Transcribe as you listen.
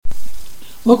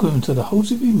Welcome to the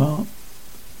Halsey B. Mark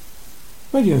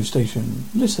radio station.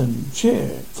 Listen,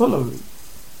 share, follow.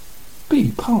 Be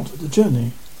part of the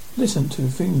journey. Listen to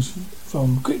things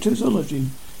from cryptozoology,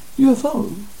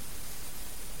 UFO,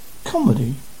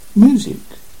 comedy, music,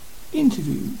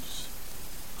 interviews,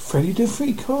 Freddy the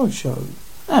Freak Horror Show,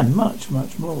 and much,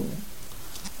 much more.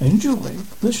 Enjoy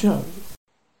the show.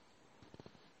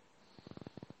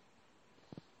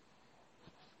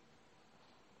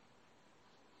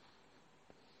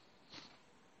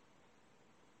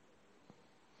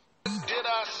 Did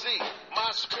I see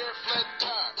my spare flat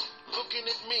tire looking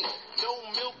at me? No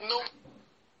milk, no.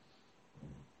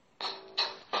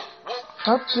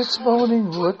 Up this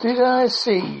morning, what did I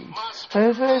see?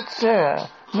 Perfect Sarah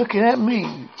looking at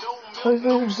me.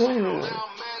 Perfect Sarah.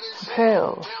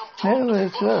 Hell. Now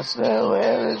it's us. Now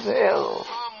where is hell?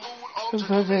 The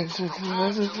perfect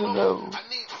is low.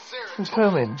 It's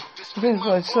coming. Within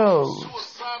my soul.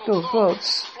 Those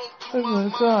thoughts. Over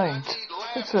my mind.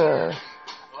 It's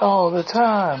all the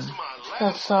time.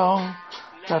 That song.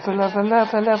 Laugh, laugh,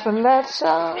 laugh, laugh, laugh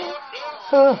song.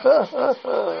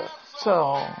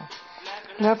 Song.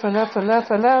 Laugh, laugh, laugh,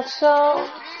 laugh song.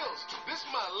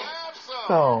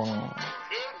 Song.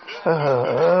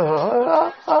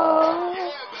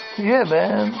 Yeah,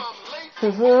 man.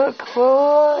 The work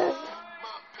boy.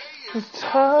 The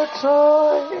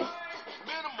toy.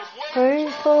 Hey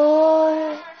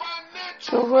boy.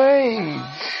 The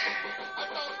wage.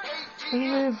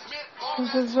 Live in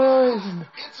the zone.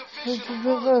 The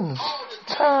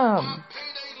time.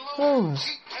 Rooms.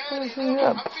 Everything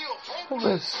up.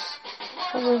 This.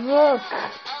 And the rock.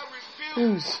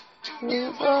 Who's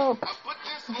up?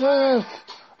 Earth.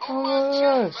 On the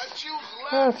earth.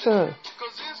 After.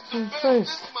 The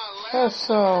face. That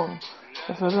song.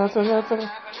 That song.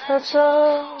 That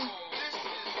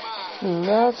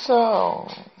song.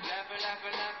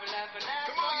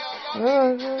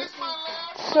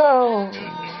 Song.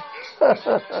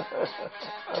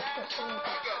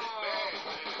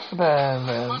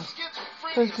 Man.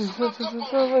 This is the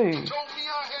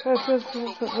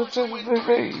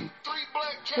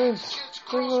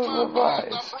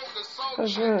rise.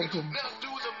 Aversion.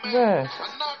 That.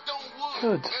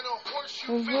 Good.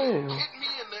 Reveal.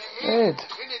 Ed.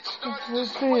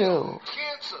 Reveal.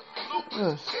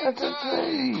 Yes. At the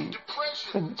tree.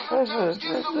 And ever.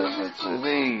 The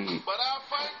me.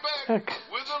 Heck.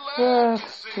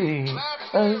 That's the.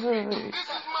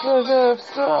 That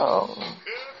song.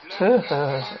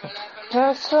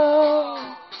 That song.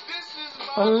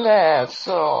 That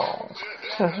song.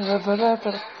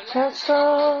 That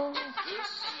song.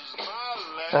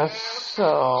 That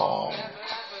song.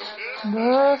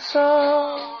 That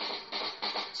song.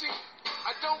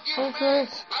 Okay.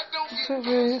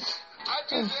 Yes.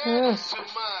 Yes.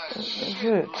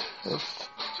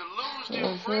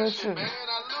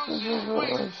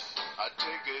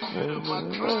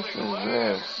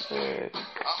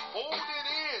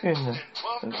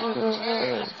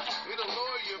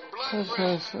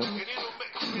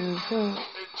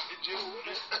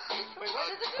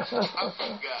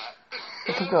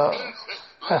 I forgot.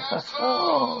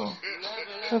 Oh,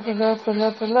 love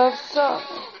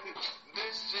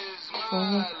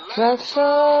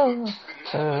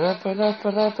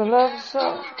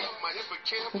song.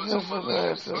 Love song.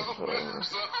 Love song.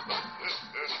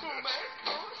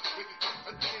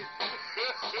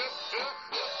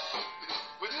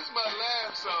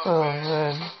 Oh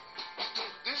man.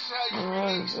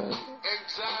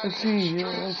 It's easy.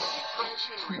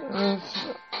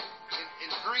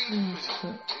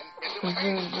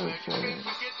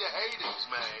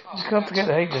 You can't forget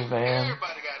haters, man.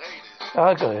 I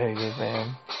got haters,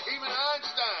 man.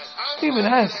 Even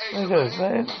Einstein. There goes,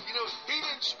 man.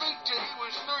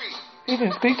 He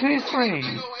didn't speak till he was 3.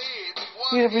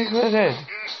 He had a big red head.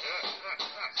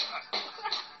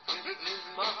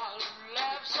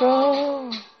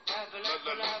 Song.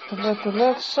 The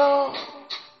left song.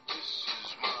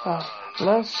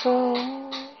 Love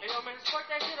song.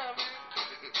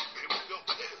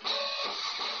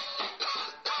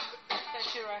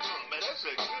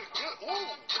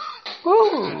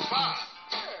 Woo!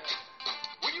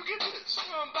 Where you get this?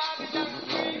 Bobby down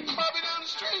the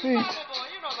street.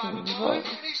 And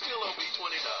he still owe me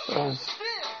 $20.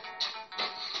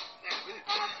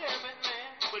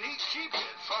 But he keep it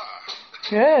far.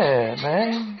 Yeah,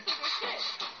 man.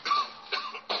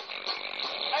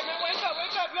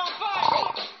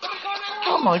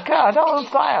 Oh my God, I'm on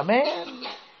fire, man.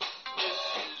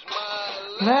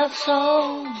 Love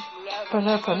song.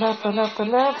 Love song. Love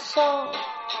song.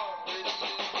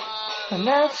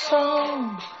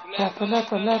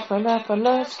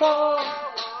 Love song.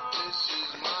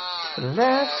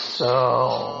 Love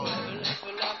song.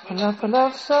 A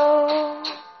love song.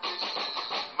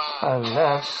 A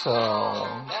love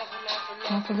song.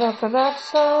 A love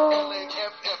song.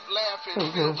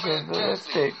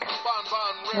 Realistic.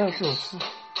 That's just.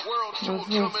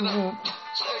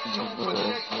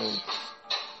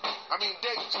 I mean,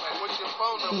 dates, like, what's your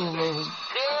phone number? Mm.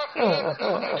 You want to go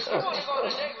on a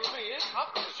date with me? It's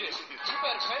comfortable shit. You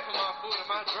better pay for my food and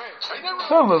my drink. Ain't that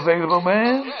wrong? I'm available,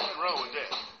 man. Yeah, nothing wrong with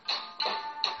that.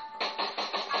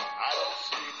 I don't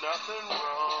see nothing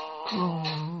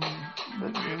wrong.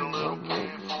 Get a little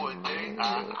paid for a date. I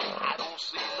don't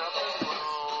see nothing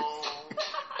wrong.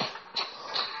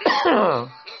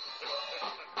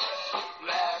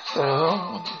 Love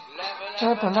song.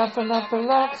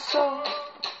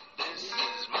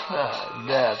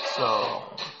 That song.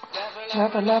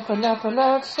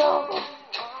 Love song.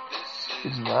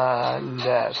 It's my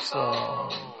love song.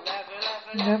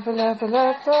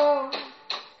 Love song.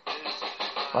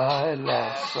 My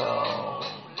love song.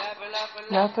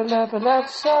 Love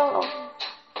song.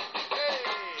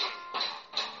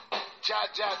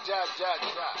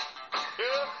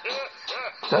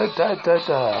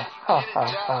 Da. Ha ha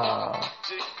ha.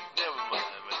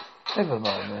 Never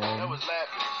mind, man. That was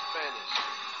laughing in Spanish.